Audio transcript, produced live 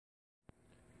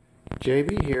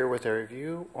JB here with a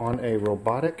review on a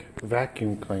robotic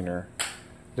vacuum cleaner.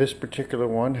 This particular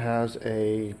one has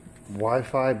a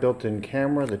Wi-Fi built-in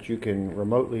camera that you can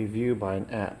remotely view by an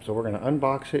app. So we're going to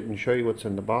unbox it and show you what's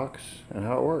in the box and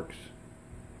how it works.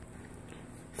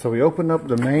 So we open up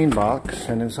the main box,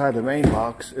 and inside the main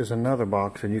box is another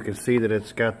box, and you can see that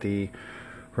it's got the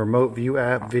remote view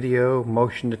app, video,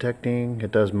 motion detecting,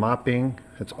 it does mopping,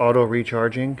 it's auto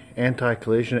recharging,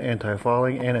 anti-collision,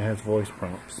 anti-falling, and it has voice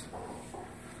prompts.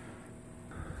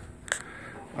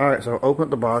 Alright, so open up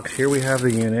the box. Here we have the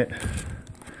unit.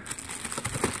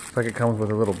 Looks like it comes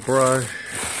with a little brush,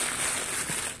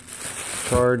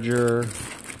 charger,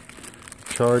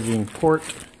 charging port,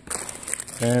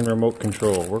 and remote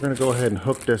control. We're going to go ahead and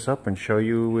hook this up and show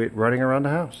you it running around the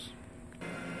house.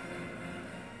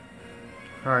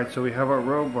 Alright, so we have our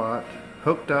robot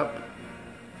hooked up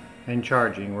and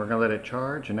charging. We're going to let it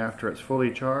charge, and after it's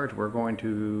fully charged, we're going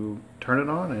to turn it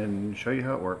on and show you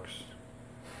how it works.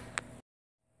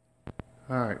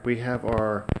 Alright, we have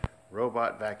our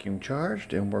robot vacuum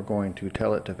charged, and we're going to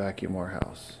tell it to vacuum our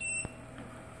house.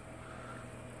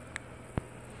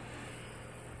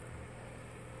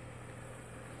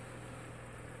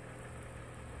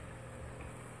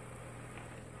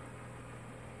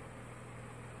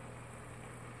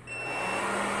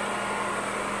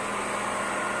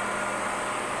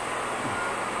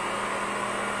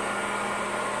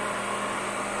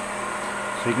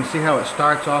 So you can see how it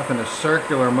starts off in a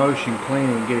circular motion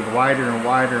cleaning, getting wider and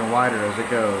wider and wider as it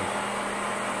goes.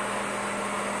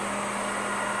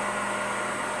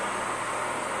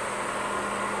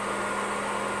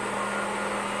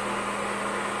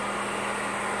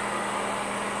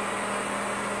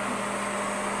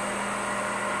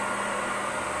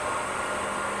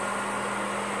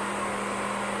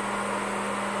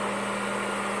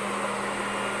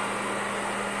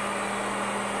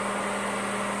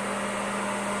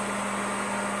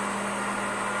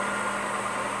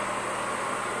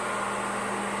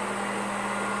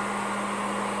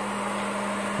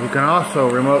 You can also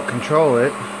remote control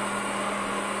it.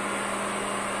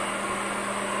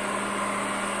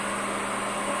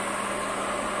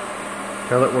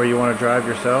 Tell it where you want to drive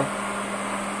yourself.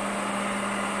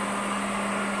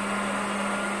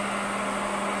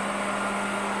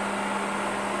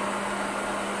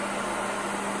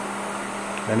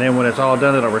 And then when it's all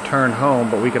done, it'll return home,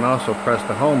 but we can also press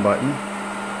the home button.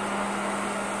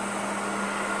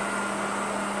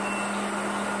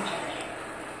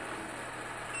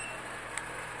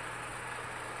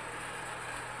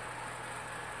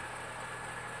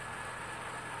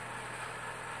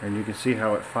 And you can see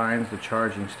how it finds the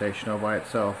charging station all by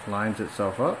itself, lines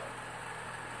itself up,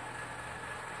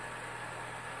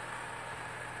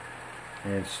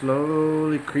 and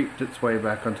slowly creeps its way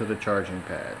back onto the charging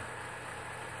pad.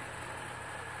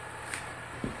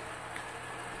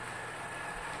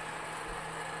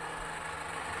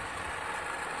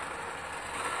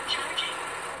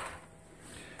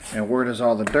 And where does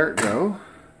all the dirt go?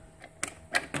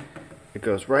 It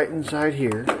goes right inside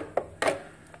here.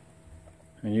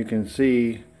 And you can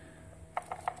see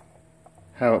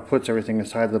how it puts everything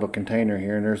inside the little container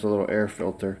here, and there's a little air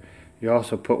filter. You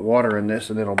also put water in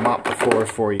this and it'll mop the floor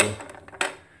for you.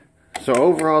 So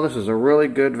overall, this is a really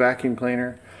good vacuum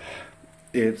cleaner.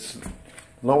 It's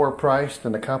lower priced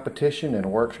than the competition and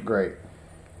works great.